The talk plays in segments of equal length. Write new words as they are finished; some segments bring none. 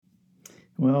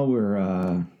Well,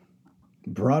 we're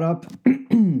brought up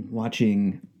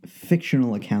watching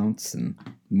fictional accounts and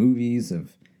movies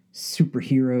of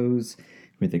superheroes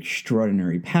with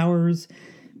extraordinary powers,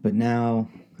 but now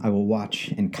I will watch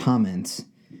and comment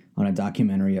on a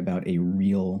documentary about a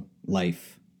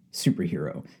real-life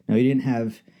superhero. Now, he didn't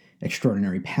have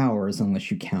extraordinary powers unless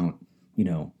you count,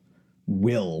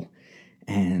 will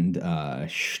and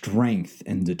strength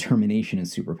and determination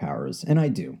as superpowers, and I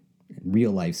do.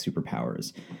 Real life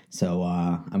superpowers. So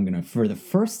I'm going to, for the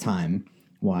first time,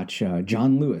 watch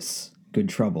John Lewis, Good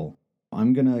Trouble.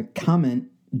 I'm going to comment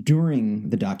during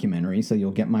the documentary, so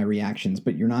you'll get my reactions,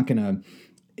 but you're not going to,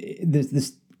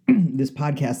 this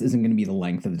podcast isn't going to be the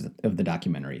length of the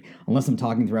documentary, unless I'm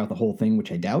talking throughout the whole thing,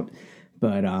 which I doubt.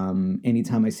 But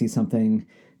anytime I see something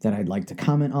that I'd like to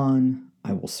comment on,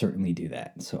 I will certainly do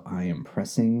that. So I am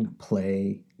pressing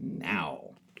play now.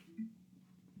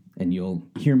 And you'll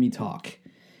hear me talk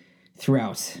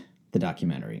throughout the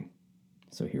documentary.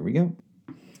 So here we go.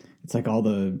 It's like all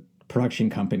the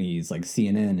production companies like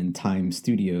CNN and Time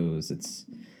Studios.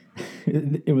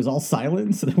 It was all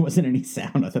silent, so there wasn't any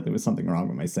sound. I thought there was something wrong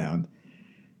with my sound.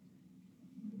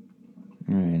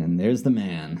 All right, and there's the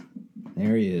man.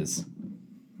 There he is.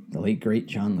 The late, great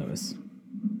John Lewis.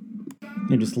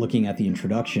 And just looking at the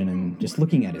introduction and just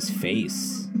looking at his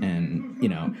face and,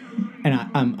 and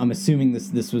I'm assuming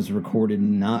this was recorded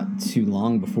not too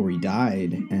long before he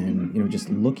died, and, just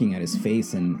looking at his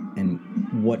face and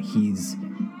what he's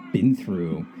been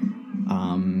through,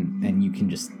 and you can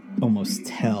just almost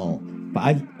tell.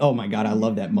 But oh my God, I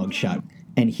love that mugshot.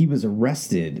 And he was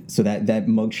arrested, so that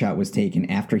mugshot was taken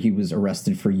after he was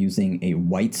arrested for using a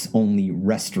whites-only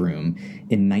restroom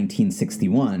in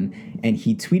 1961, and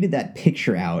he tweeted that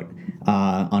picture out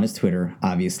on his Twitter,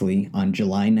 obviously, on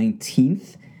July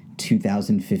 19th,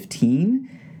 2015,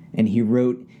 and he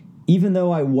wrote, "Even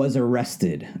though I was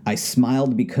arrested, I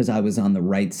smiled because I was on the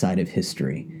right side of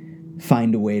history.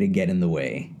 Find a way to get in the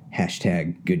way.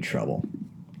 Hashtag good trouble."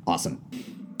 Awesome.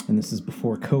 And this is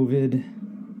before COVID.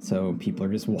 So people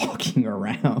are just walking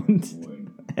around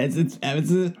as if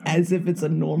it's a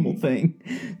normal thing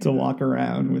to walk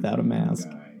around without a mask.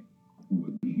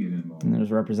 And there's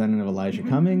Representative Elijah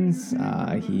Cummings.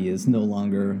 He is no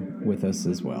longer with us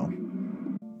as well.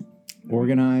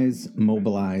 Organize,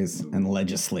 mobilize, and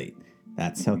legislate.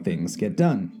 That's how things get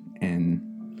done. And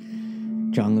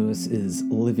John Lewis is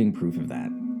living proof of that.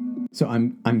 So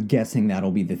I'm guessing that'll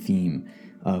be the theme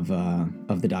of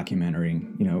the documentary,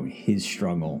 his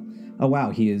struggle. Oh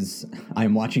wow,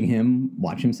 I'm watching him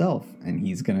watch himself, and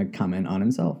he's gonna comment on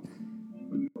himself.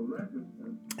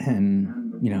 And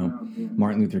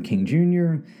Martin Luther King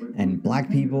Jr. and black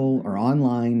people are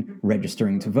online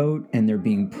registering to vote, and they're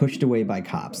being pushed away by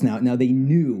cops. Now they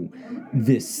knew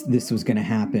this was going to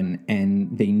happen,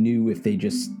 and they knew if they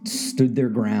just stood their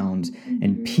ground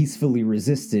and peacefully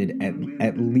resisted,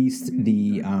 at least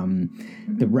the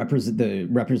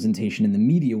representation in the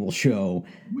media will show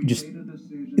just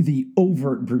the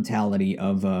overt brutality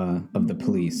of the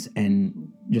police, and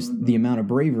just the amount of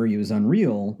bravery was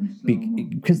unreal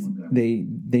because they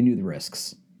knew the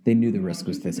risks. They knew the risk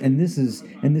was this, and this is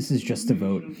just to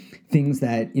vote. Things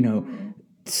that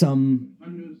some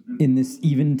in this,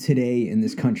 even today in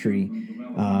this country,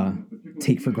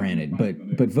 take for granted.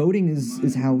 But voting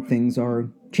is how things are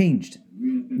changed.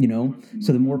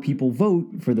 So the more people vote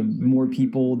for the more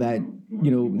people that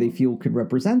they feel could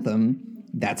represent them,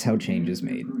 that's how change is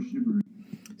made.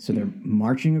 So they're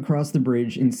marching across the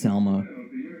bridge in Selma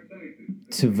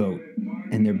to vote,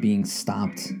 and they're being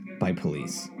stopped by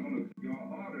police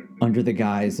under the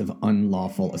guise of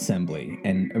unlawful assembly.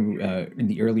 And in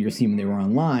the earlier scene when they were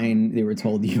online, they were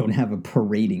told you don't have a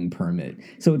parading permit.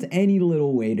 So it's any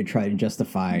little way to try to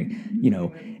justify,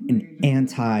 an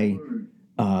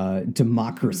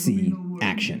anti-democracy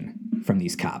action from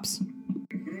these cops.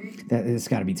 It's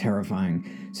got to be terrifying.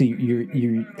 So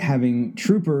you're having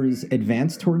troopers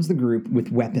advance towards the group with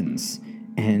weapons,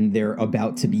 and they're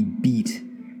about to be beat,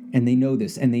 and they know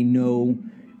this, and they know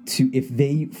if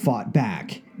they fought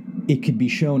back, it could be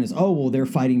shown as, oh, well, they're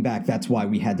fighting back, that's why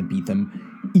we had to beat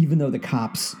them, even though the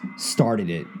cops started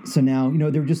it. So now,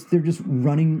 they're just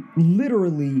running,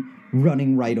 literally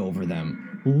running right over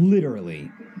them,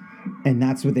 literally, and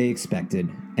that's what they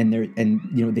expected, and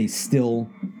they still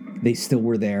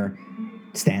were there,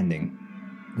 standing,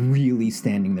 really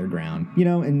standing their ground,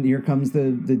 and here comes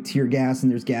the tear gas,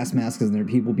 and there's gas masks, and there are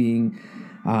people being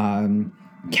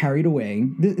carried away.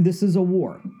 This is a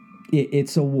war.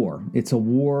 It's a war. It's a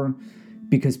war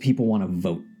because people want to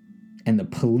vote, and the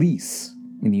police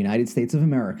in the United States of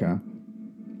America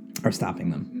are stopping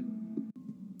them.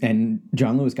 And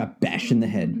John Lewis got bashed in the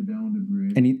head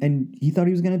he thought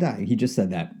he was going to die. He just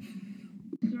said that.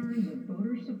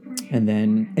 And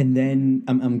then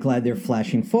I'm glad they're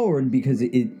flashing forward because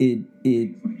it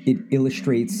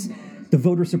illustrates the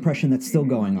voter suppression that's still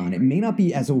going on. It may not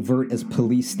be as overt as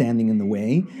police standing in the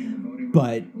way,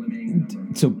 but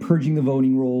so purging the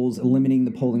voting rolls, eliminating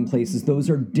the polling places, those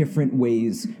are different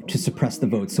ways to suppress the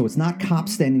vote. So it's not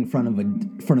cops standing in front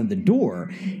of the door.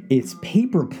 It's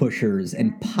paper pushers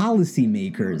and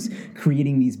policymakers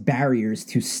creating these barriers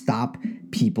to stop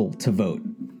people to vote.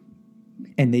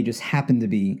 And they just happen to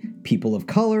be people of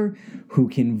color who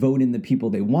can vote in the people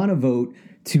they want to vote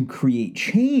to create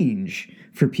change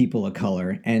for people of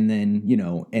color. And then,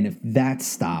 and if that's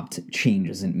stopped, change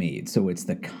isn't made. So it's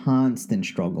the constant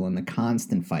struggle and the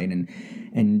constant fight.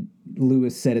 And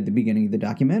Lewis said at the beginning of the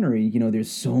documentary,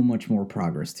 there's so much more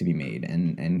progress to be made.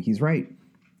 And he's right.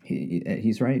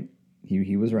 He's right.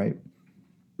 He was right.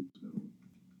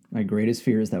 My greatest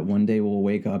fear is that one day we'll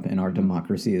wake up and our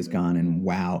democracy is gone. And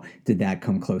wow, did that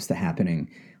come close to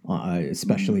happening?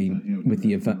 Especially with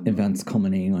the events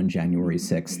culminating on January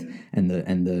 6th, and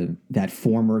that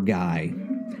former guy,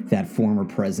 that former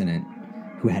president,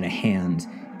 who had a hand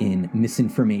in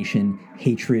misinformation,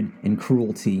 hatred, and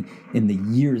cruelty in the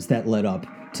years that led up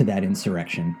to that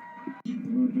insurrection.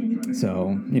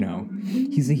 So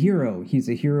he's a hero. He's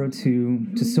a hero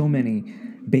to so many,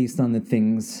 based on the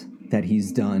things that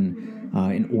he's done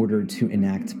in order to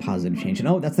enact positive change.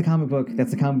 And that's the comic book.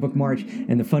 That's the comic book march.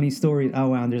 And the funny story,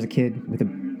 there's a kid with a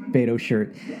Beto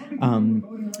shirt.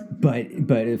 But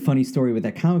a funny story with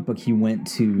that comic book, he went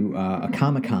to a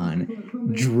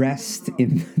Comic-Con dressed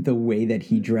in the way that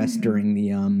he dressed during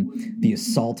the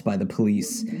assault by the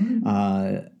police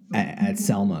at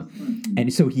Selma.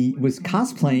 And so he was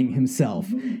cosplaying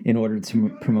himself in order to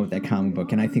promote that comic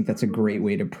book. And I think that's a great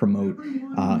way to promote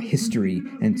history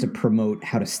and to promote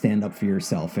how to stand up for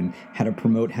yourself and how to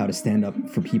promote how to stand up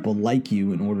for people like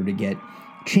you in order to get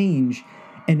change.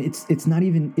 And it's not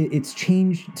even, it's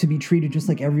change to be treated just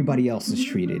like everybody else is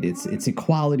treated. It's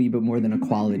equality, but more than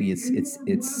equality, it's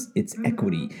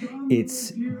equity.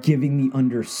 It's giving the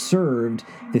underserved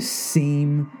the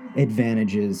same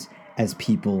advantages as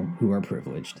people who are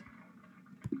privileged.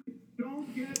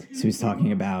 So he's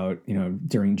talking about,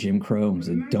 during Jim Crow, he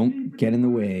said, don't get in the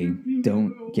way,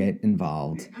 don't get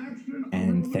involved.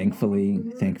 And thankfully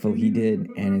he did.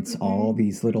 And it's all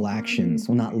these little actions,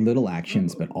 well, not little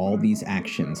actions, but all these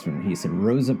actions from, he said,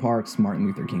 Rosa Parks, Martin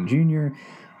Luther King Jr.,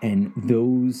 and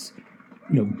those,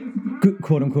 good,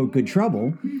 quote unquote, good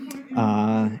trouble.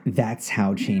 That's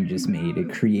how change is made.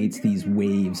 It creates these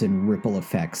waves and ripple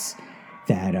effects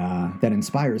that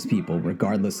inspires people,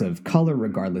 regardless of color,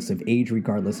 regardless of age,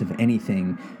 regardless of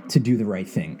anything, to do the right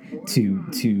thing, to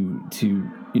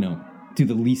do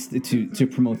the least, to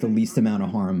promote the least amount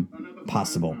of harm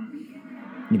possible.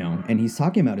 And he's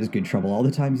talking about his good trouble, all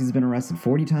the times he's been arrested,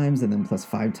 40 times, and then plus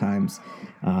 5 times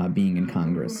being in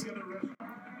Congress.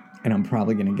 And I'm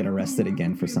probably going to get arrested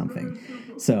again for something.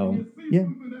 So, yeah.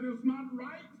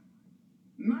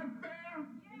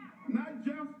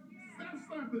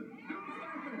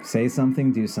 Say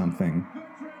something, do something.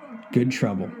 Good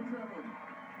trouble.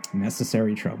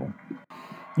 Necessary trouble.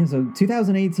 Yeah, so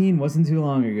 2018 wasn't too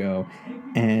long ago,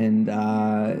 and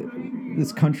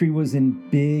this country was in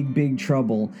big, big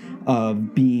trouble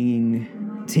of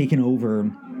being taken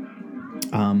over,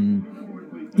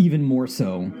 even more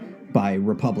so by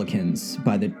Republicans,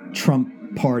 by the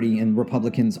Trump party, and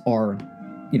Republicans are,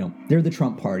 they're the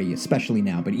Trump party, especially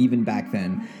now, but even back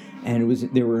then. And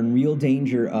they were in real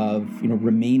danger of,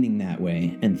 remaining that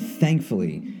way. And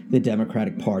thankfully, the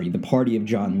Democratic Party, the party of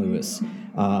John Lewis,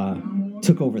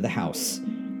 took over the House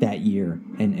that year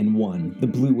and won. The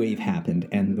blue wave happened,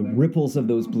 and the ripples of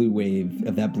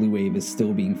that blue wave is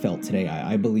still being felt today.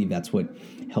 I believe that's what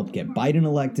helped get Biden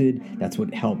elected. That's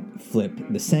what helped flip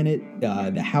the Senate.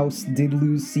 The House did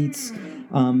lose seats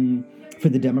for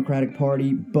the Democratic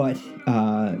Party, but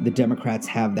the Democrats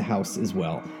have the House as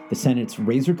well. The Senate's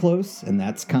razor close, and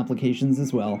that's complications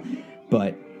as well.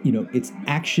 But, it's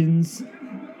actions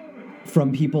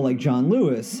from people like John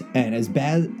Lewis, and as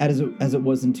bad as it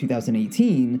was in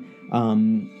 2018,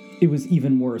 it was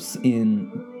even worse in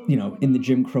the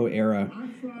Jim Crow era,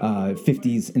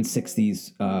 50s and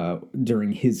 60s,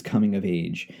 during his coming of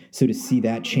age. So to see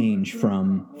that change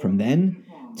from then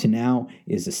to now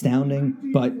is astounding.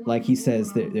 But like he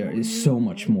says, there is so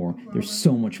much more. There's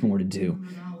so much more to do.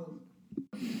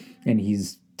 And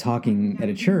he's talking at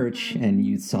a church, and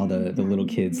you saw the little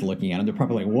kids looking at him. They're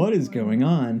probably like, what is going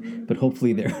on? But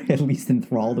hopefully they're at least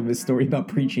enthralled of his story about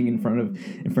preaching in front of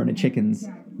chickens,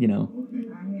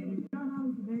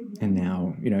 And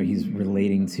now, he's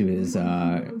relating to his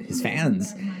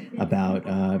fans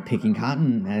about picking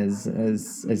cotton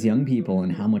as young people,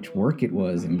 and how much work it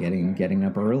was, and getting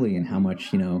up early, and how much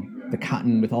the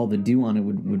cotton with all the dew on it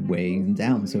would weigh him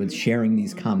down. So it's sharing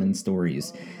these common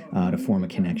stories to form a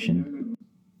connection.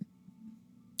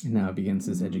 And now it begins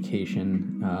his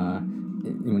education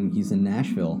when he's in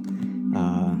Nashville.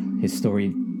 His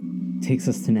story takes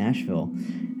us to Nashville,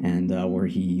 and where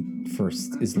he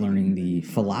first is learning the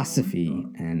philosophy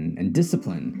and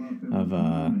discipline of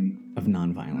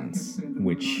nonviolence,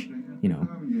 which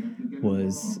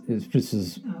was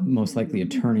most likely a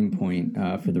turning point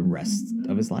for the rest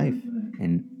of his life,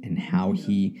 and how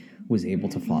he was able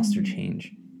to foster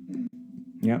change.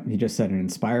 Yep, he just said it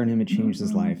inspired him. It changed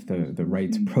his life. The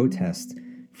right to protest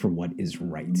for what is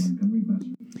right.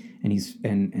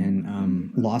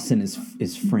 And Lawson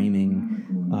is framing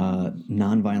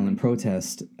nonviolent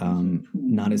protest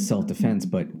not as self-defense,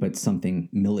 but something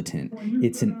militant.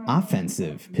 It's an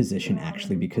offensive position,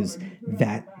 actually, because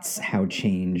that's how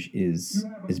change is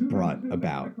brought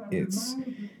about. It's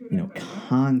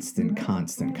constant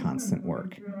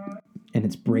work, and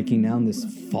it's breaking down this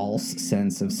false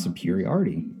sense of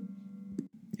superiority.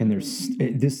 And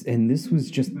this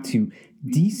was just to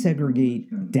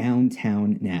desegregate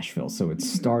downtown Nashville. So it's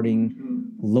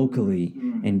starting locally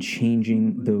and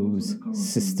changing those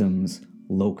systems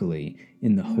locally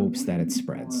in the hopes that it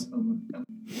spreads.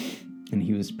 And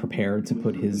he was prepared to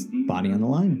put his body on the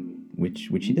line, which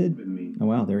he did. Oh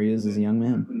wow, there he is as a young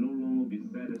man.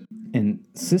 And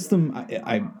system,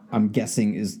 I'm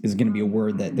guessing, is going to be a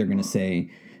word that they're going to say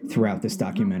throughout this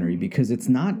documentary, because it's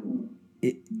not...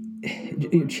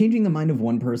 changing the mind of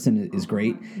one person is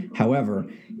great. However,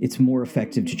 it's more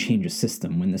effective to change a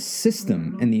system. When the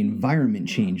system and the environment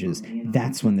changes,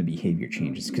 that's when the behavior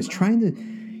changes. Because trying to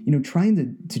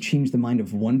change the mind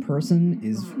of one person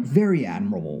is very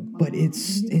admirable, but it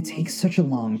takes such a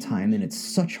long time, and it's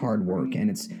such hard work, and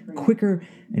it's quicker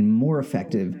and more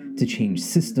effective to change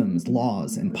systems,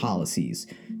 laws, and policies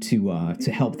to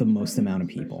help the most amount of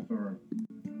people.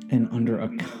 And under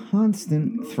a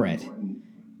constant threat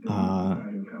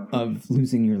of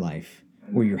losing your life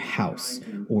or your house,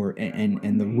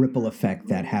 and the ripple effect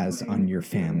that has on your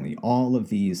family, all of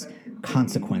these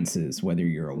consequences, whether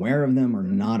you're aware of them or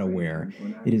not aware,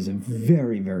 it is a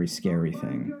very, very scary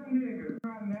thing.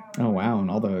 Oh wow, and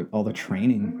all the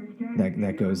training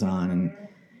that goes on, and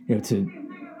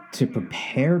to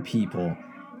prepare people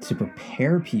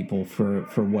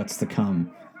for what's to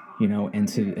come, and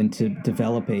to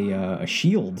develop a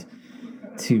shield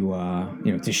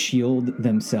to shield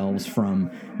themselves from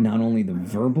not only the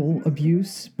verbal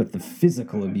abuse, but the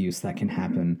physical abuse that can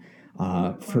happen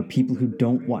for people who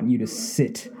don't want you to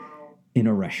sit in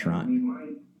a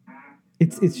restaurant.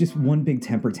 It's just one big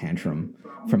temper tantrum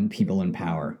from people in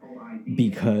power,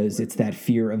 because it's that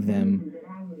fear of them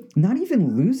not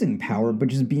even losing power, but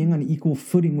just being on equal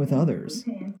footing with others.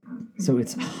 So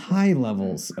it's high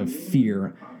levels of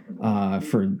fear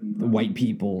for white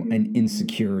people, and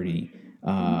insecurity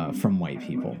from white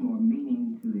people.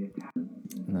 And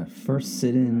the first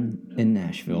sit-in in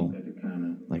Nashville,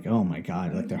 like, oh my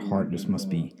God, like their heart just must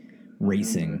be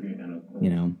racing,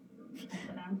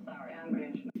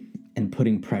 and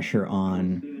putting pressure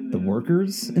on the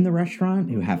workers in the restaurant,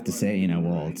 who have to say,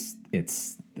 well,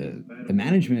 it's the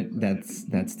management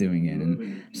that's doing it. And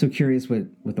I'm so curious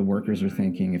what the workers are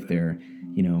thinking, if they're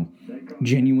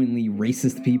genuinely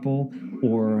racist people,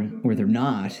 or they're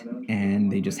not, and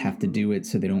they just have to do it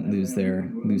so they don't lose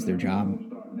their job.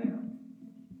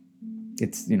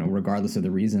 It's, regardless of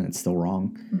the reason, it's still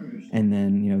wrong. And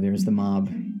then, there's the mob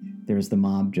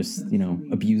just,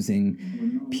 abusing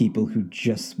people who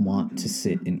just want to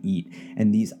sit and eat.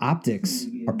 And these optics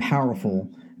are powerful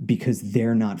because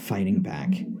they're not fighting back.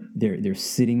 They're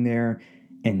sitting there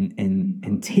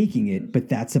and taking it, but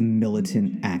that's a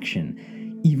militant action.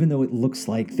 Even though it looks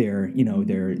like they're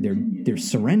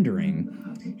surrendering,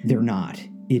 they're not.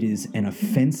 It is an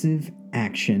offensive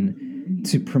action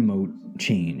to promote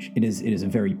change. It is a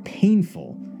very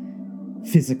painful,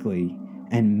 physically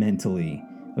and mentally,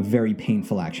 a very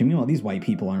painful action. These white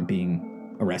people aren't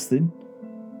being arrested.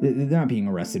 They're not being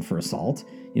arrested for assault.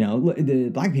 The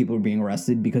black people are being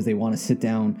arrested because they want to sit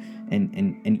down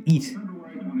and eat.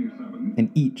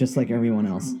 And eat just like everyone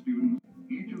else.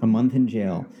 A month in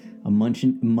jail. A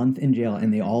month in jail,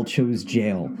 and they all chose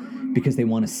jail because they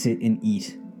want to sit and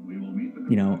eat.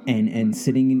 And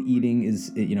sitting and eating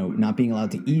is, not being allowed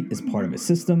to eat is part of a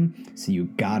system. So you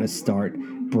gotta start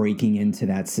breaking into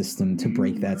that system to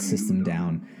break that system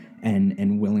down,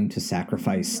 and willing to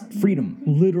sacrifice freedom,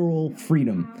 literal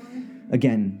freedom,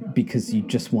 again, because you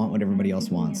just want what everybody else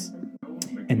wants.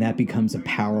 And that becomes a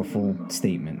powerful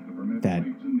statement that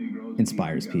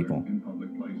inspires people,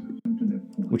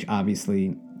 which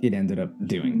obviously it ended up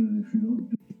doing.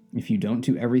 If you don't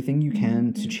do everything you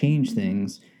can to change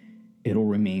things, it'll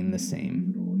remain the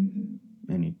same.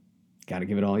 And you got to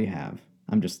give it all you have.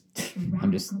 I'm just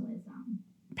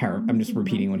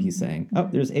repeating what he's saying. Oh,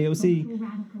 there's AOC.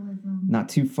 Not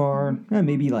too far,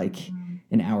 maybe like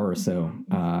an hour or so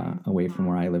away from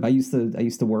where I live. I used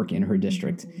to work in her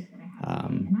district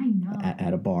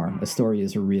at a bar. Astoria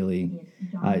is a really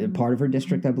part of her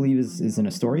district, I believe, is in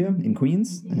Astoria in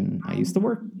Queens, and I used to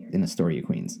work in Astoria,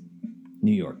 Queens,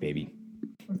 New York, baby.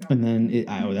 And then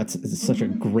that's such a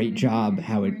great job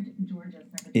how it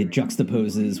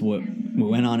juxtaposes what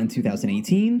went on in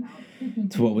 2018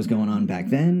 to what was going on back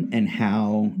then, and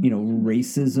how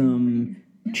racism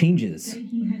changes.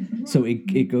 So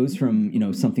it goes from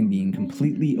something being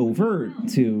completely overt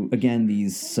to, again,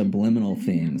 these subliminal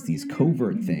things, these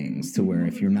covert things, to where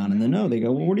if you're not in the know, they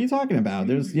go, well, what are you talking about?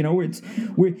 There's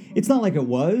it's not like it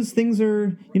was. Things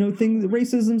are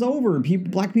racism's over.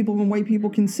 Black people and white people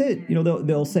can sit.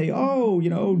 They'll say,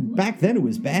 oh, back then it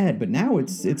was bad, but now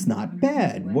it's not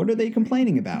bad. What are they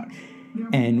complaining about?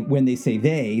 And when they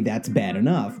say that's bad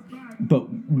enough. But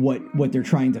what they're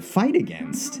trying to fight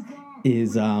against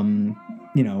is,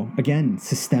 again,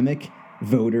 systemic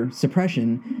voter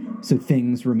suppression, so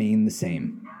things remain the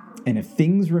same. And if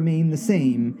things remain the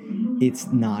same, it's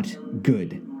not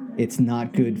good. It's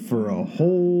not good for a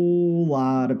whole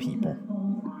lot of people,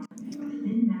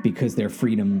 because their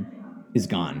freedom is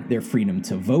gone. Their freedom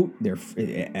to vote, their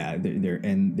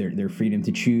freedom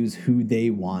to choose who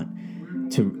they want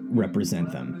to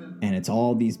represent them. And it's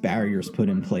all these barriers put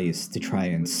in place to try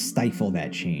and stifle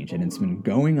that change. And it's been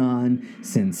going on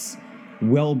since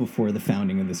well before the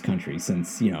founding of this country,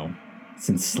 since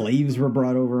slaves were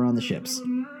brought over on the ships.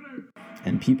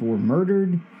 And people were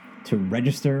murdered to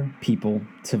register people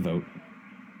to vote.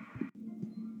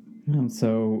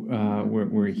 So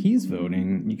where he's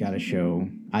voting, you got to show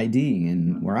ID.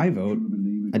 And where I vote,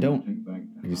 I don't.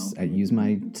 I use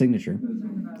my signature.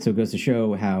 So it goes to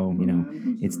show how,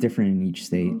 it's different in each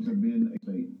state.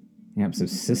 Yep, so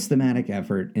systematic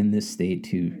effort in this state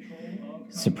to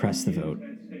suppress the vote.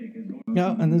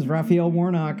 Oh, and there's Raphael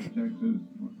Warnock,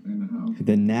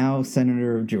 the now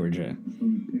senator of Georgia.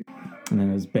 And then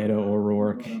it was Beto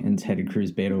O'Rourke and Ted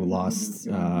Cruz. Beto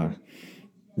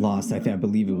lost. I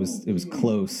believe it was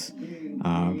close,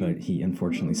 but he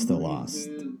unfortunately still lost.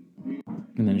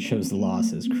 And then it shows the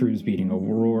losses: Cruz beating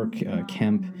O'Rourke,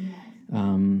 Kemp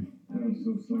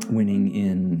winning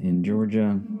in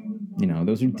Georgia.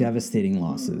 Those are devastating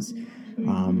losses.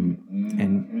 And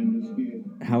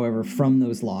however, from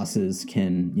those losses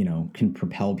can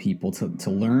propel people to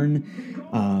learn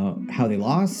how they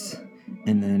lost,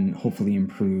 and then hopefully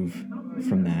improve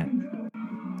from that.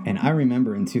 And I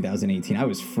remember in 2018, I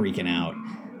was freaking out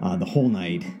the whole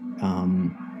night.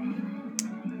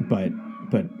 But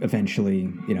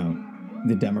eventually,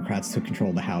 the Democrats took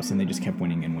control of the House, and they just kept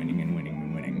winning and winning and winning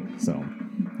and winning. So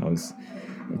that was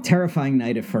a terrifying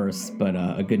night at first, but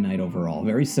a good night overall.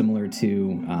 Very similar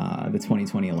to the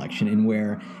 2020 election, in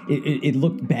where it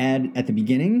looked bad at the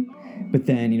beginning, but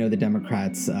then the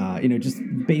Democrats, just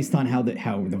based on how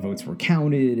the votes were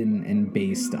counted, and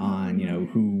based on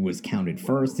who was counted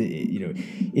first,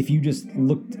 if you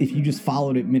just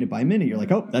followed it minute by minute, you're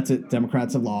like, oh, that's it,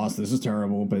 Democrats have lost, this is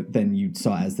terrible. But then you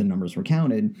saw, as the numbers were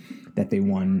counted, that they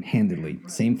won handedly.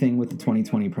 Same thing with the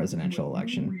 2020 presidential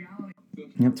election.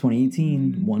 Yep,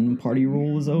 2018, one party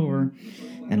rule is over,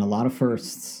 and a lot of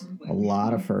firsts.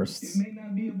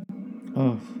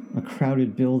 Oh, a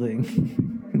crowded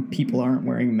building. People aren't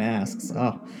wearing masks.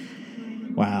 Oh,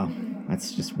 wow,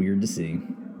 that's just weird to see.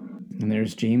 And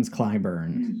there's James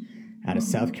Clyburn out of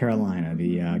South Carolina,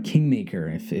 the kingmaker.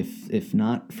 If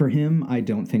not for him, I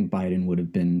don't think Biden would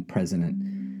have been president.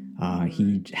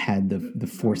 He had the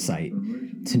foresight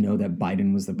to know that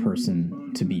Biden was the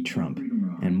person to beat Trump,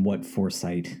 and what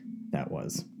foresight that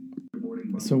was.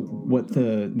 So what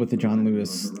the John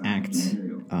Lewis Act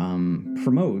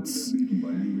promotes,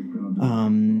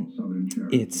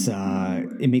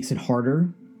 it makes it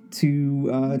harder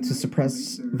to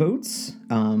suppress votes,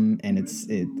 and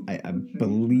I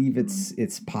believe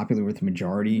it's popular with the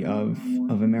majority of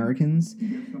Americans,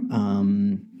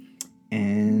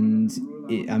 and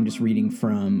I'm just reading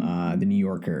from the New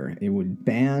Yorker. It would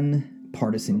ban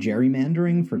partisan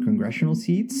gerrymandering for congressional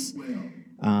seats.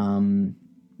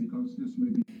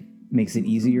 makes it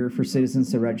easier for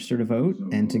citizens to register to vote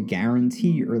and to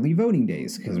guarantee early voting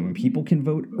days. Because when people can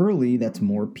vote early, that's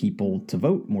more people to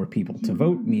vote. More people to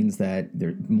vote means that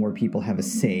more people have a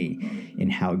say in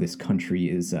how this country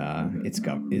is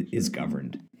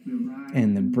governed.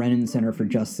 And the Brennan Center for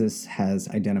Justice has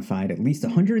identified at least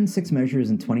 106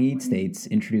 measures in 28 states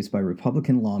introduced by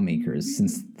Republican lawmakers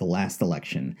since the last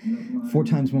election, 4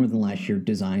 times more than last year,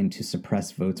 designed to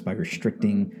suppress votes by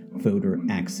restricting voter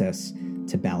access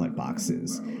to ballot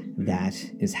boxes. That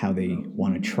is how they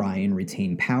want to try and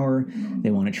retain power.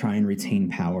 They want to try and retain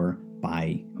power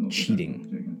by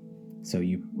cheating. So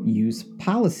you use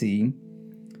policy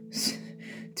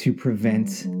to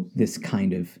prevent this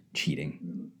kind of cheating.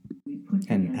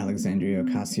 And Alexandria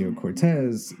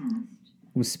Ocasio-Cortez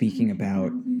was speaking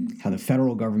about how the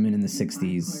federal government in the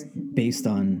 60s, based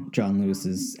on John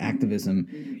Lewis's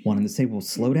activism, wanted to say, well,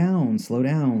 slow down,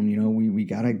 we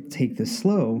got to take this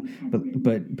slow.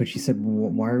 But she said,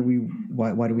 well, why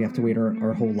do we have to wait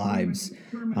our whole lives?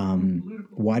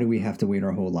 Why do we have to wait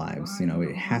our whole lives?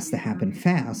 It has to happen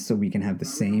fast so we can have the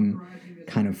same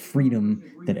kind of freedom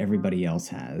that everybody else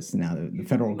has. Now, the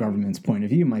federal government's point of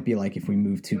view might be like, if we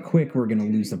move too quick, we're going to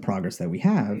lose the progress that we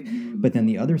have. But then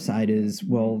the other side is,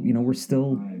 well, we're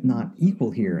still not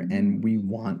equal here, and we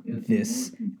want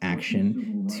this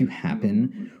action to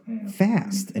happen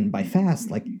fast. And by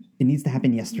fast, like, it needs to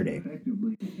happen yesterday.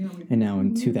 And now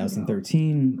in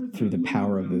 2013, through the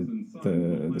power of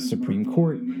the Supreme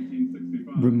Court,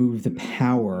 removed the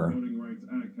power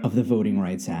of the Voting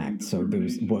Rights Act. So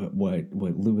there's what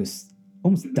Lewis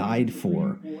almost died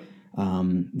for.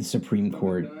 The Supreme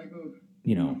Court,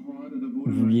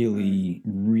 really,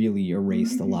 really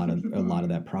erased a lot of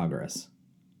that progress.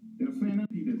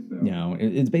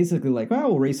 It's basically like,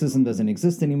 well, racism doesn't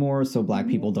exist anymore, so black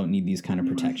people don't need these kind of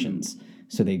protections.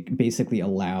 So they basically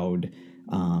allowed,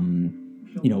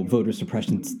 voter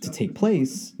suppression to take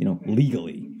place,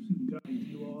 legally.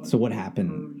 So what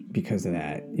happened because of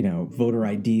that? Voter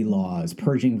ID laws,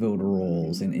 purging voter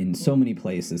rolls in so many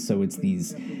places. So it's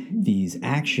these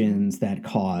actions that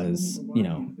cause,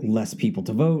 less people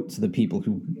to vote. So the people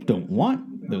who don't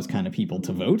want those kind of people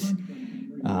to vote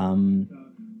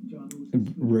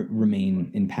remain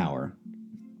in power.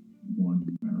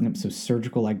 So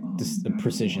surgical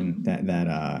precision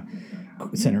that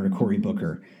Senator Cory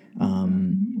Booker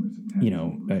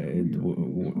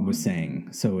was saying.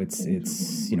 So it's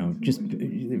just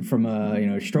from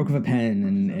a stroke of a pen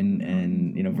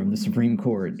and from the Supreme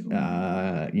Court,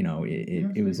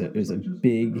 it was a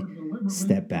big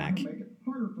step back.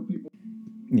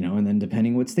 And then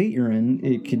depending what state you're in,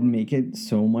 it could make it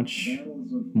so much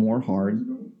more hard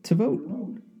to vote.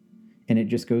 And it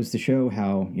just goes to show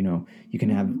how, you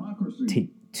can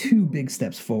take 2 big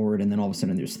steps forward, and then all of a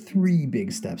sudden there's 3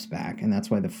 big steps back. And that's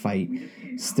why the fight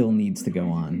still needs to go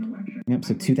on. Yep.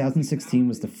 So 2016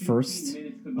 was the first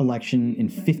election in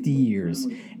 50 years,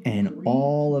 and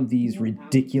all of these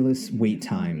ridiculous wait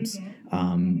times,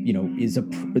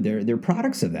 they're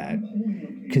products of that,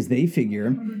 because they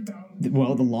figure,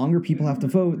 well, the longer people have to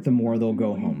vote, the more they'll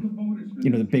go home.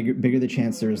 The bigger the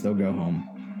chance there is they'll go home.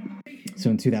 So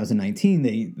in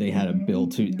 2019, they had a bill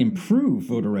to improve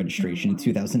voter registration in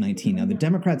 2019. Now, the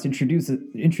Democrats introduced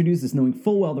this knowing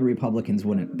full well the Republicans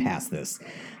wouldn't pass this.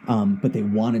 But they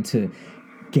wanted to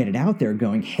get it out there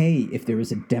going, hey, if there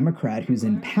is a Democrat who's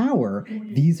in power,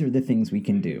 these are the things we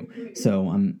can do. So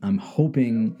I'm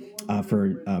hoping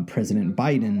for President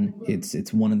Biden,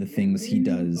 it's one of the things he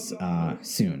does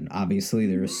soon. Obviously,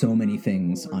 there are so many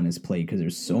things on his plate because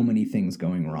there's so many things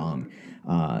going wrong.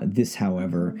 This,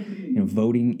 however,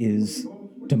 voting is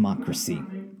democracy.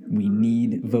 We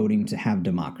need voting to have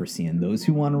democracy. And those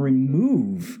who want to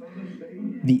remove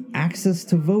the access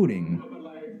to voting,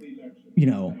 they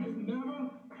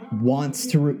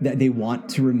want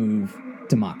to remove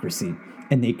democracy.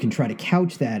 And they can try to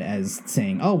couch that as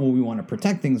saying, oh, well, we want to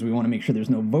protect things. We want to make sure there's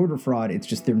no voter fraud. It's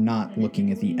just they're not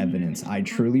looking at the evidence. I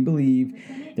truly believe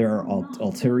there are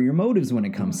ulterior motives when it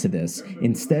comes to this.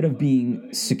 Instead of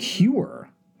being secure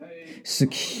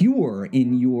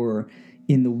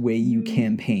in the way you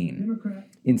campaign,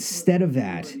 instead of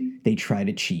that, they try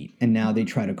to cheat. And now they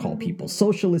try to call people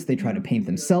socialists. They try to paint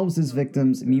themselves as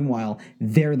victims. Meanwhile,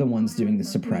 they're the ones doing the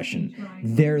suppression.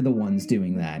 They're the ones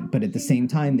doing that. But at the same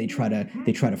time, they try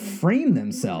to frame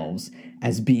themselves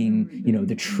as being,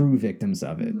 the true victims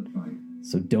of it.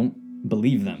 So don't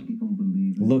believe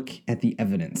them. Look at the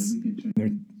evidence.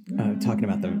 They're talking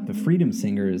about the freedom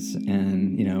singers,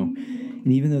 and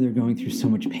even though they're going through so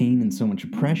much pain and so much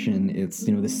oppression, it's,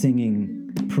 the singing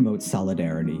promotes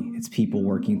solidarity. It's people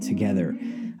working together.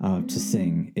 to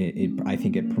sing. I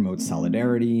think it promotes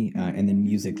solidarity, and then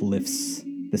music lifts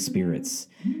the spirits.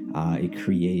 It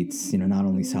creates, not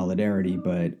only solidarity,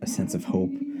 but a sense of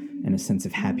hope and a sense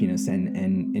of happiness,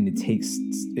 and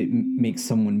it makes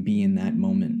someone be in that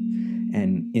moment,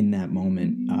 and in that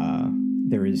moment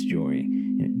there is joy,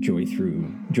 joy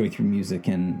through music,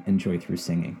 and joy through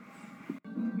singing.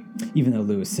 Even though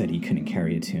Lewis said he couldn't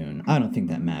carry a tune, I don't think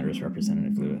that matters,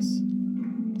 Representative Lewis.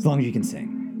 As long as you can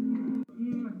sing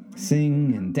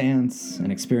and dance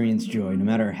and experience joy, no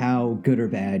matter how good or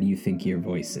bad you think your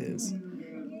voice is.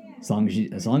 As long as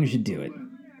you do it,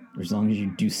 or as long as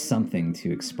you do something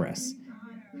to express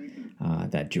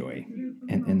that joy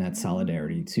and that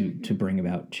solidarity to bring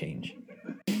about change.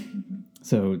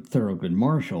 So Thurgood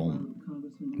Marshall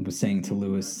was saying to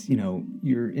Lewis,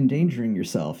 you're endangering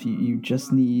yourself. You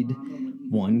just need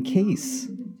one case.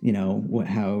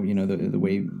 The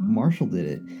way Marshall did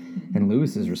it. And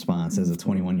Lewis's response as a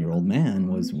 21-year-old man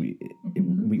was, we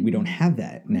don't have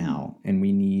that now, and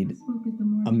we need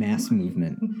a mass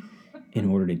movement in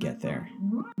order to get there.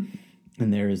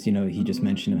 And there's, he just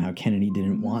mentioned how Kennedy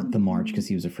didn't want the march because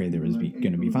he was afraid there was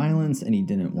going to be violence, and he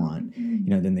didn't want,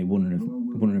 then they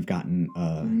wouldn't have gotten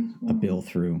a bill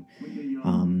through.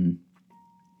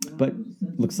 But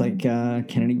looks like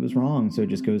Kennedy was wrong. So it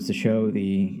just goes to show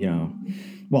the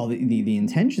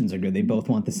intentions are good. They both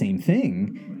want the same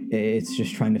thing. It's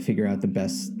just trying to figure out the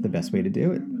best way to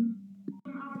do it.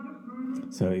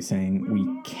 So he's saying we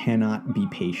cannot be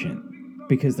patient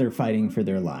because they're fighting for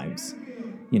their lives,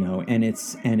 and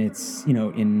it's in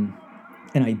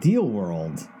an ideal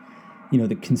world,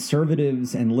 the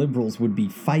conservatives and liberals would be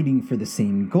fighting for the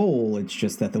same goal. It's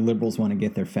just that the liberals want to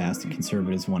get there fast and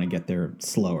conservatives want to get there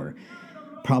slower.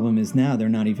 Problem is now they're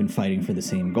not even fighting for the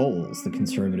same goals. The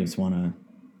conservatives want to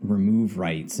remove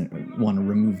rights, want to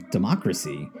remove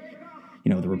democracy.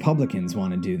 The Republicans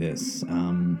want to do this,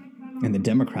 and the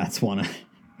Democrats want to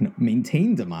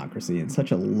maintain democracy. It's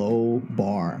such a low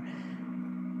bar,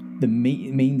 the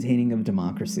maintaining of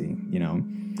democracy,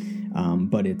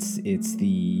 but it's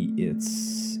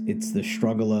the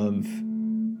struggle of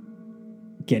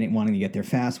wanting to get there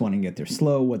fast, wanting to get there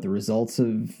slow, what the results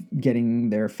of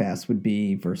getting there fast would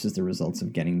be versus the results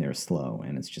of getting there slow.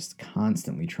 And it's just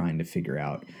constantly trying to figure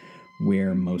out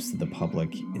where most of the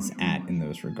public is at in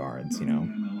those regards.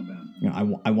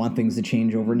 I want things to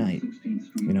change overnight,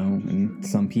 and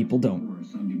some people don't.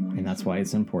 And that's why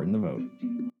it's important to vote.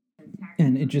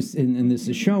 And it just, and this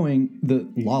is showing the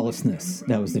lawlessness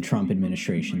that was the Trump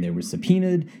administration. They were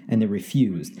subpoenaed and they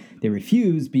refused. They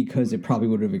refused because it probably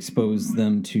would have exposed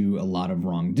them to a lot of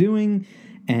wrongdoing.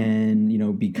 And,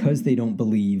 because they don't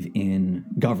believe in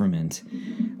government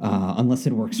unless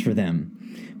it works for them.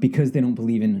 Because they don't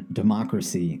believe in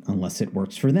democracy unless it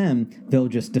works for them, they'll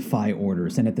just defy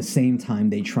orders. And at the same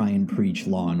time, they try and preach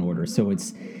law and order. So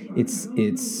it's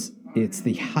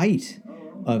the height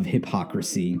of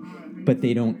hypocrisy. But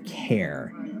they don't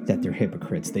care that they're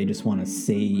hypocrites. They just want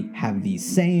to have these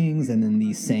sayings, and then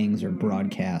these sayings are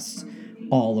broadcast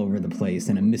all over the place,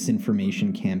 and a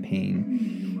misinformation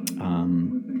campaign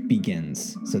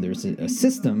begins. So there's a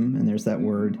system, and there's that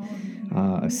word,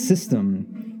 a system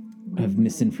of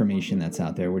misinformation that's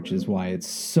out there, which is why it's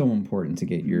so important to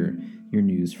get your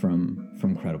news from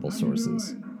credible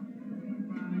sources.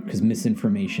 Because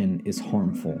misinformation is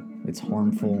harmful. It's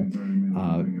harmful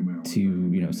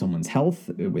to someone's health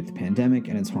with the pandemic,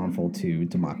 and it's harmful to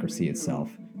democracy itself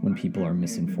when people are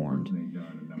misinformed,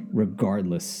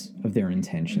 regardless of their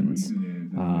intentions.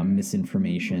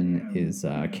 Misinformation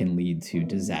can lead to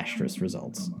disastrous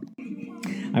results.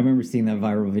 I remember seeing that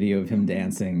viral video of him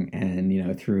dancing,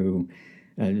 and through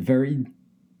very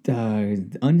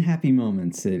unhappy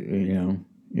moments, it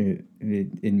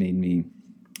made me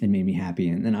happy.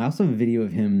 And then I also have a video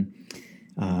of him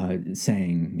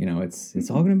saying,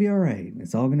 it's all going to be all right.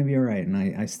 It's all going to be all right. And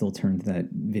I still turn to that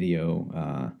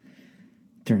video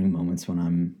during moments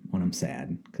when I'm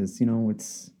sad, because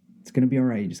it's going to be all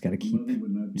right. You just got to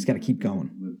keep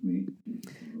going.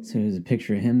 So there's a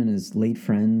picture of him and his late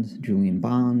friend Julian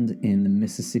Bond in the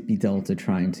Mississippi Delta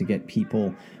trying to get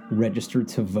people registered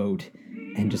to vote,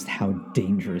 and just how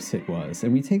dangerous it was.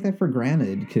 And we take that for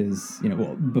granted because,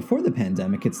 before the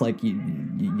pandemic, it's like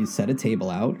you set a table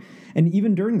out. And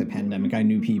even during the pandemic, I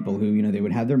knew people who, they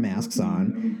would have their masks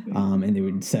on, and they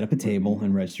would set up a table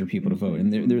and register people to vote.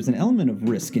 And there's an element of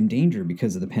risk and danger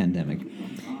because of the pandemic.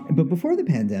 But before the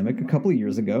pandemic, a couple of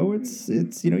years ago, it's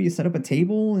you set up a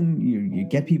table and you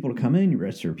get people to come in, you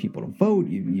register people to vote.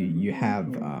 You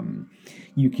have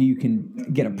you can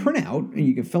get a printout, and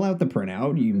you can fill out the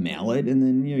printout, you mail it, and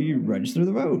then you register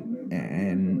the vote.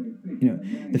 And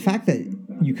the fact that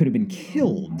you could have been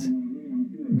killed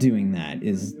doing that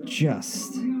is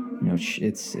just,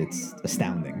 it's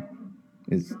astounding.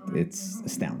 It's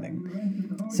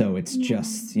astounding. So it's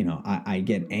just, I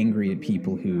get angry at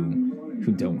people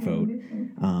who don't vote.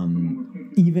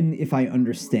 Even if I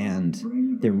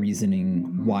understand their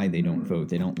reasoning why they don't vote,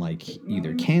 they don't like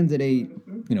either candidate,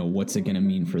 what's it going to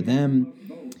mean for them?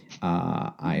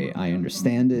 I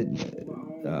understand it.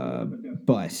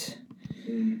 But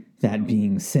that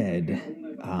being said,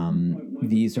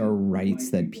 these are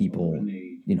rights that people,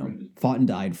 fought and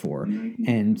died for,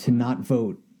 and to not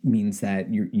vote means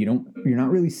that you're not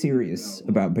really serious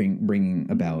about bringing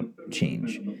about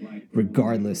change,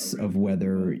 regardless of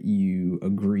whether you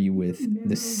agree with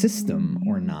the system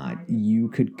or not. You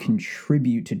could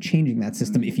contribute to changing that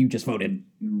system if you just voted.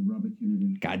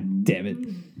 God damn it.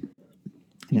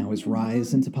 Now his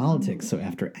rise into politics. So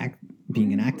after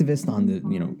being an activist on the,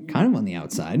 kind of on the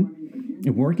outside,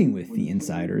 and working with the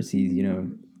insiders,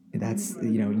 that's,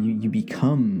 you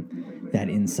become that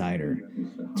insider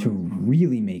to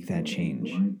really make that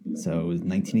change. So it was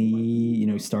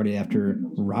 1980, started after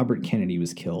Robert Kennedy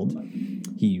was killed.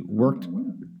 He worked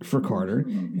for Carter,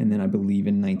 and then I believe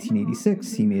in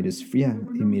 1986 he made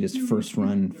his first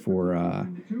run for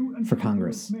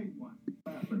Congress.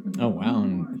 Oh wow,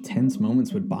 and tense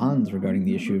moments with Bonds regarding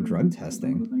the issue of drug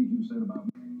testing.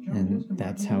 And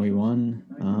that's how he won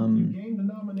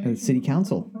the city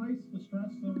council.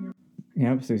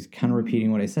 So he's kind of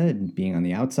repeating what I said. Being on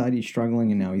the outside, he's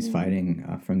struggling, and now he's fighting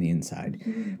from the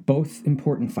inside. Both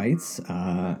important fights,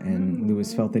 and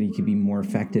Lewis felt that he could be more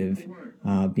effective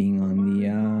being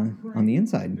on the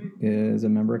inside as a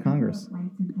member of Congress.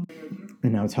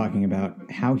 And now talking about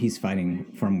how he's fighting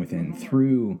from within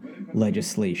through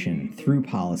legislation, through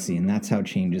policy, and that's how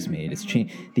change is made. It's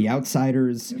change. The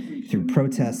outsiders, through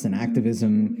protests and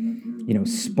activism,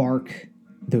 spark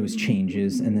those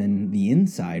changes, and then the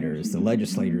insiders, the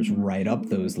legislators, write up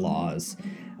those laws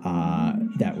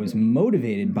that was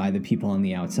motivated by the people on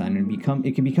the outside, and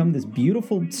it can become this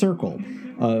beautiful circle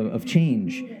of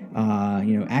change.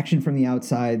 Action from the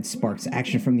outside sparks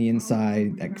action from the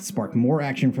inside, that spark more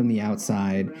action from the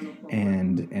outside,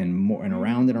 and more, and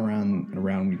around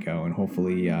we go, and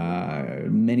hopefully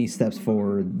many steps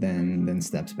forward than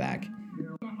steps back.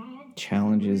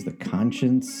 Challenges the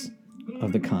conscience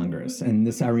of the Congress. And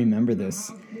this, I remember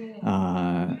this,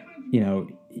 about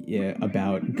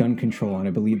gun control, and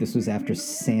I believe this was after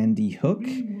Sandy Hook,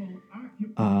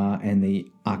 and they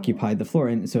occupied the floor.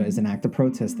 And so as an act of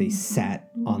protest, they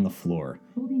sat on the floor.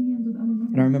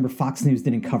 And I remember Fox News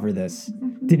didn't cover it.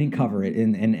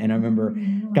 And I remember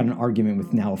got an argument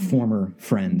with now a former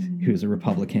friend who's a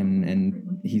Republican,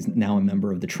 and he's now a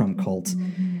member of the Trump cult.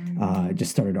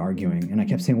 Just started arguing. And I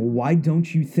kept saying, well, why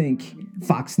don't you think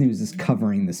Fox News is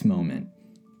covering this moment?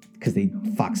 Because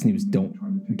Fox News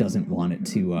doesn't want it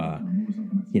to,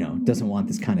 doesn't want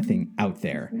this kind of thing out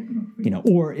there.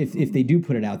 Or if they do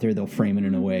put it out there, they'll frame it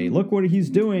in a way, look what he's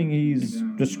doing, he's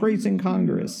disgracing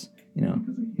Congress.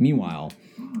 Meanwhile,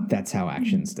 that's how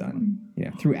action's done,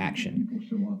 through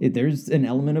action. There's an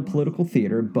element of political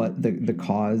theater, but the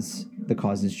cause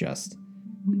is just.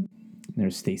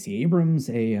 There's Stacey Abrams,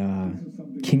 a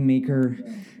kingmaker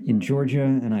in Georgia,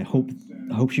 and I hope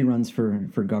she runs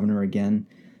for governor again.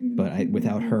 But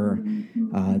without her,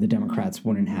 the Democrats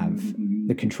wouldn't have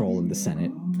the control of the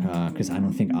Senate, because I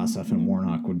don't think Ossoff and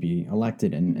Warnock would be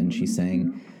elected. And she's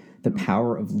saying the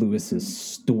power of Lewis's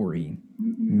story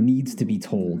needs to be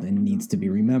told and needs to be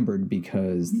remembered,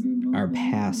 because our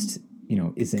past,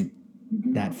 isn't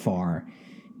that far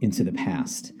into the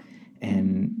past.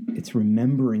 And it's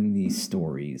remembering these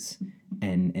stories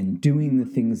and doing the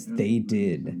things they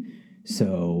did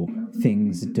so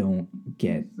things don't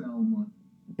get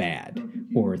bad,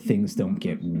 or things don't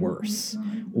get worse,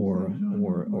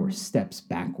 or steps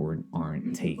backward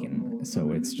aren't taken.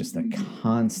 So it's just a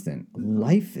constant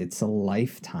life. It's a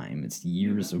lifetime. It's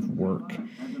years of work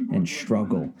and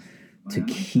struggle to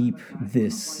keep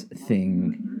this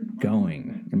thing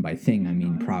going. And by thing, I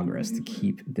mean progress, to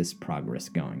keep this progress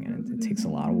going. And it takes a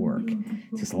lot of work.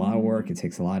 It takes a lot of work. It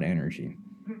takes a lot of energy,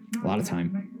 a lot of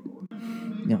time.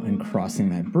 And crossing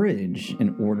that bridge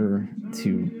in order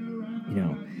to,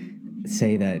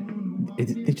 say that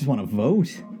they just want to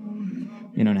vote,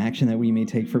 an action that we may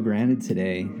take for granted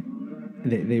today.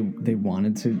 They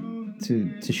wanted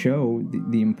to show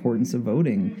the importance of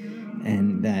voting,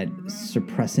 and that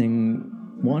suppressing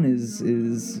one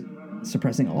is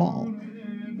suppressing all.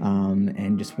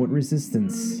 And just what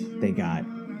resistance they got.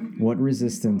 What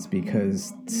resistance,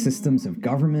 because systems of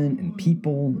government and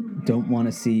people don't want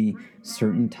to see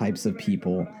certain types of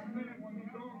people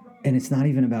And it's not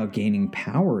even about gaining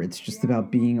power. It's just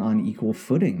about being on equal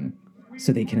footing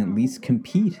so they can at least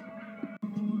compete.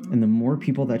 And the more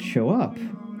people that show up,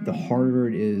 the harder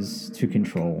it is to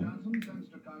control.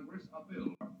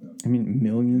 I mean,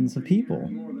 millions of people,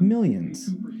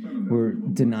 millions, were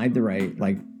denied the right.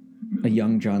 Like a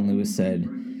young John Lewis said,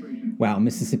 wow,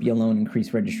 Mississippi alone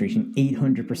increased registration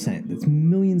 800%. That's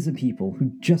millions of people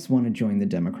who just want to join the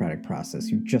democratic process,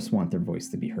 who just want their voice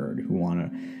to be heard, who want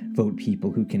to vote people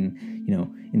who can,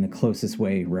 in the closest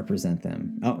way represent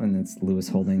them. Oh, and that's Lewis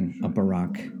holding a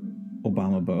Barack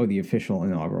Obama book, the official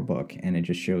inaugural book, and it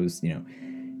just shows,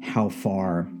 how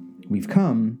far we've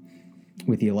come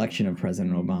with the election of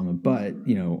President Obama, but,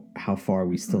 how far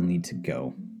we still need to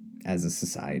go as a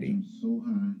society.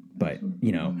 But,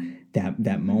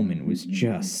 that moment was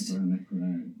just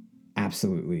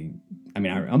absolutely, I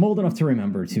mean, I'm old enough to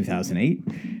remember 2008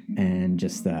 and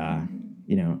just,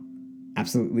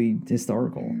 absolutely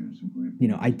historical.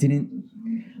 I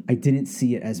didn't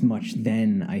see it as much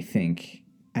then, I think,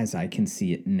 as I can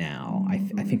see it now.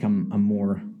 I think I'm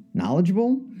more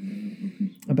knowledgeable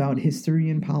about history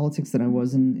and politics than I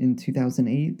was in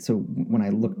 2008. So when I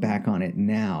look back on it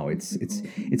now,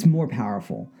 it's more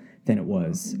powerful than it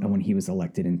was when he was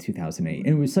elected in 2008.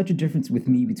 And it was such a difference with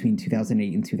me between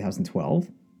 2008 and 2012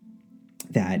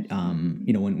 that,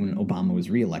 when Obama was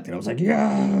reelected, I was like,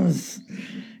 yes,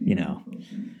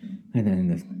 and then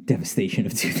the devastation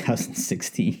of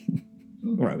 2016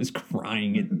 where I was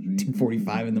crying at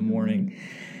 2:45 in the morning.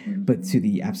 But to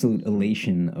the absolute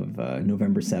elation of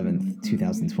November 7th,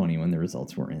 2020, when the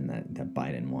results were in, that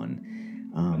Biden won.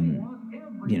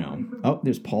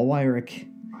 There's Paul Weyrich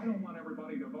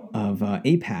of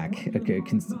AIPAC, a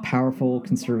powerful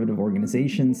conservative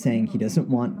organization, saying he doesn't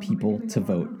want people to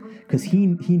vote because he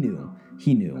knew,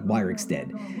 Weyrich's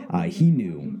dead. He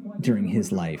knew during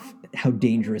his life how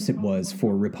dangerous it was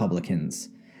for Republicans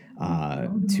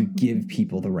to give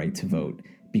people the right to vote,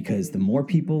 because the more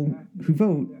people who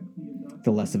vote,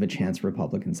 the less of a chance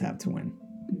Republicans have to win.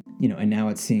 And now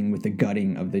it's seeing with the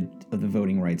gutting of the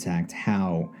Voting Rights Act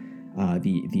how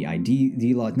the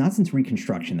ID law, not since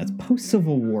Reconstruction, that's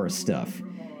post-Civil War stuff.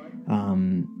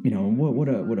 What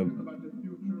a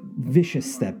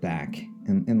vicious step back.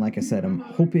 And like I said, I'm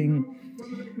hoping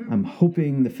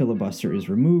the filibuster is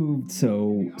removed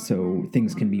so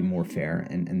things can be more fair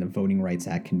and the Voting Rights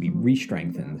Act can be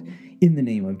re-strengthened in the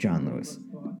name of John Lewis.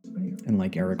 And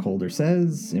like Eric Holder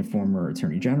says, a former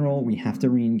Attorney General, we have to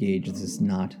re-engage. This is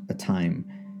not a time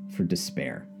for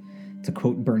despair. To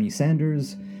quote Bernie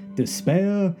Sanders,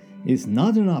 despair is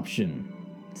not an option.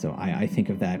 So I think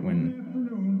of that when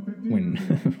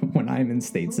I'm in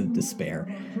states of despair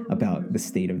about the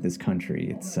state of this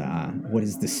country. It's what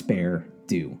does despair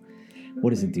do? What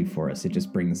does it do for us? It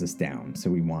just brings us down. So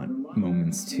we want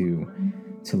moments to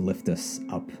lift us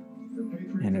up.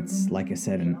 And it's, like I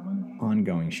said, an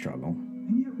ongoing struggle.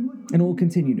 And it will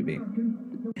continue to be.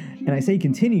 And I say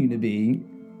continue to be,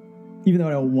 even though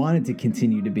I don't want it to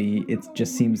continue to be, it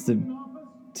just seems to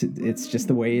it's just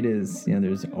the way it is.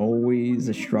 There's always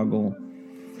a struggle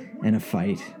and a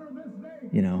fight.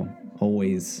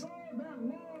 Always.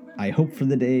 I hope for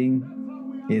the day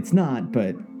it's not,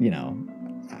 but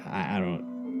I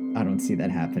don't see that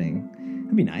happening.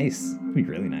 It'd be nice. It'd be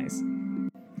really nice.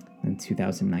 In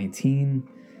 2019,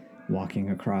 walking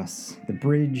across the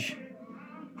bridge,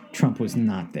 Trump was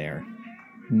not there,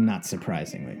 not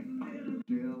surprisingly.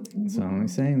 So I'm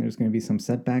saying there's going to be some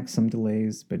setbacks, some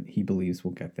delays, but he believes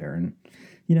we'll get there. And,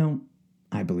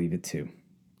 I believe it too.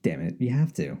 Damn it, you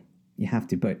have to.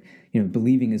 But,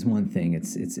 believing is one thing.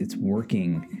 It's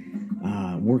working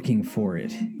for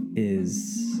it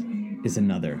is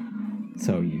another.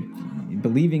 So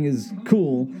believing is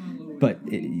cool, but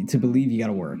to believe you got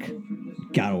to work.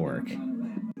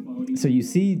 So you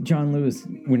see John Lewis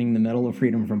winning the Medal of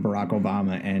Freedom from Barack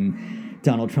Obama, and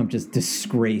Donald Trump just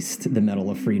disgraced the Medal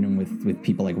of Freedom with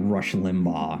people like Rush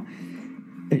Limbaugh.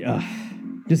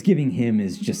 Just giving him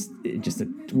is just a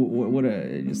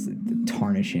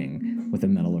tarnishing what the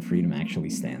Medal of Freedom actually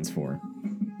stands for.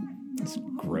 It's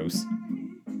gross.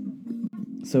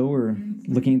 So we're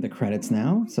looking at the credits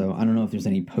now. So I don't know if there's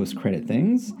any post-credit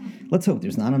things. Let's hope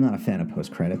there's not. I'm not a fan of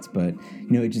post-credits, but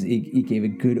it gave a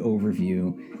good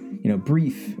overview,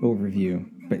 brief overview.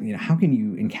 But how can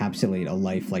you encapsulate a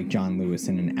life like John Lewis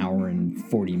in an hour and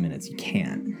 40 minutes? You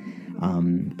can't.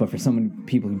 But for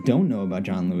people who don't know about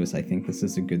John Lewis, I think this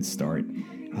is a good start.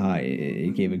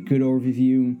 It gave a good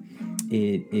overview.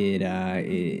 It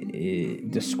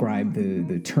described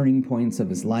the turning points of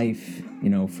his life,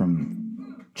 from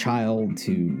child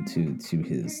to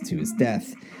his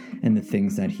death, and the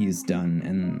things that he's done,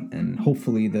 and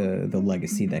hopefully the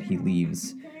legacy that he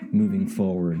leaves moving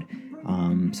forward.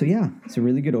 So yeah, it's a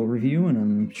really good overview, and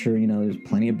I'm sure there's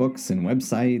plenty of books and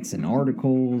websites and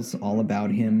articles all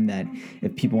about him that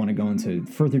if people want to go into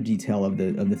further detail of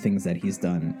the things that he's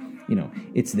done,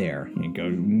 it's there. You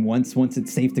go once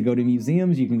it's safe to go to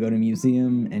museums, you can go to a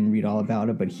museum and read all about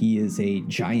it. But he is a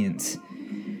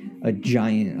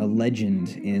legend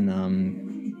in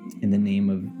the name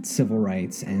of civil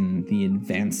rights and the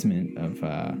advancement of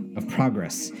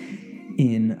progress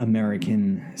in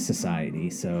American society.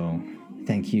 So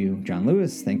thank you, John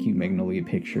Lewis. Thank you, Magnolia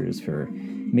Pictures, for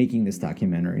making this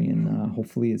documentary. And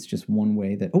hopefully it's just one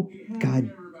way that... Oh,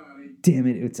 God damn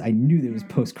it. I knew there was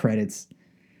post-credits.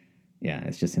 Yeah,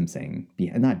 it's just him saying...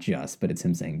 Not just, but it's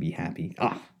him saying, be happy.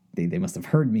 They must have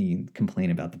heard me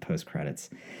complain about the post-credits.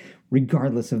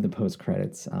 Regardless of the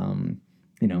post-credits,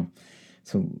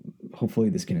 so hopefully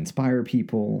this can inspire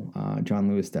people. John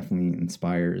Lewis definitely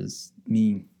inspires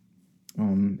me.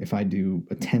 If I do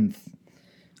a 10th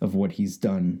of what he's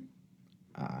done,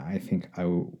 I think I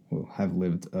will have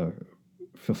lived a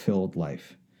fulfilled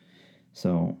life.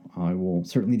 So I will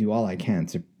certainly do all I can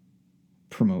to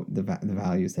promote the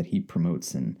values that he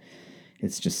promotes. And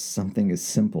it's just something as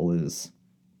simple as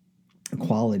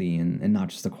equality, and not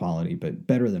just equality, but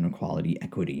better than equality,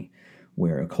 equity,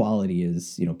 where equality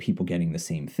is, people getting the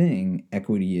same thing.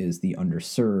 Equity is the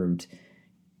underserved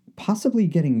possibly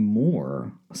getting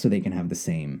more so they can have the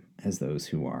same as those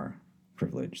who are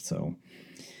privileged. So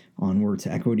onward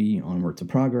to equity, onward to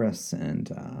progress. And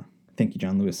thank you,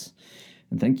 John Lewis.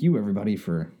 And thank you, everybody,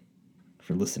 for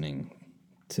listening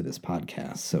to this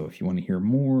podcast. So if you want to hear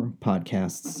more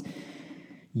podcasts,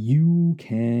 you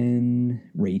can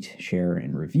rate, share,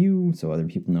 and review so other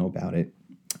people know about it.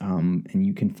 And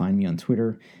you can find me on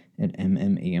Twitter at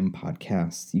MMAM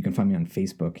Podcast. You can find me on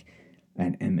Facebook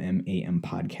at MMAM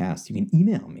Podcast. You can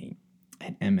email me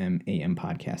at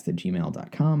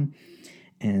MMAMpodcast@gmail.com.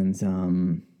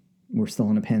 And we're still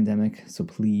in a pandemic, so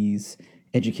please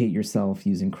educate yourself.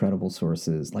 Use incredible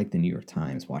sources like the New York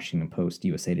Times, Washington Post,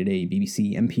 USA Today,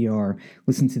 BBC, NPR.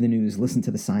 Listen to the news, listen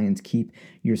to the science. Keep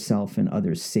yourself and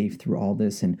others safe through all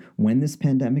this. And when this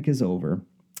pandemic is over,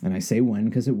 and I say when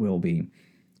because it will be,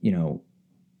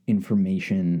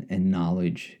 information and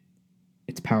knowledge,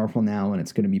 it's powerful now and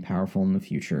it's going to be powerful in the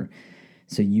future.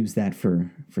 So use that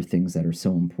for things that are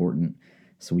so important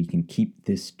so we can keep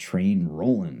this train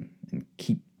rolling and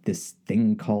keep this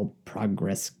thing called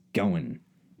progress going.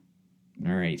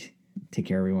 All right. Take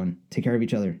care, everyone. Take care of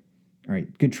each other. All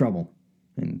right. Good trouble.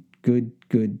 And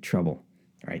good trouble.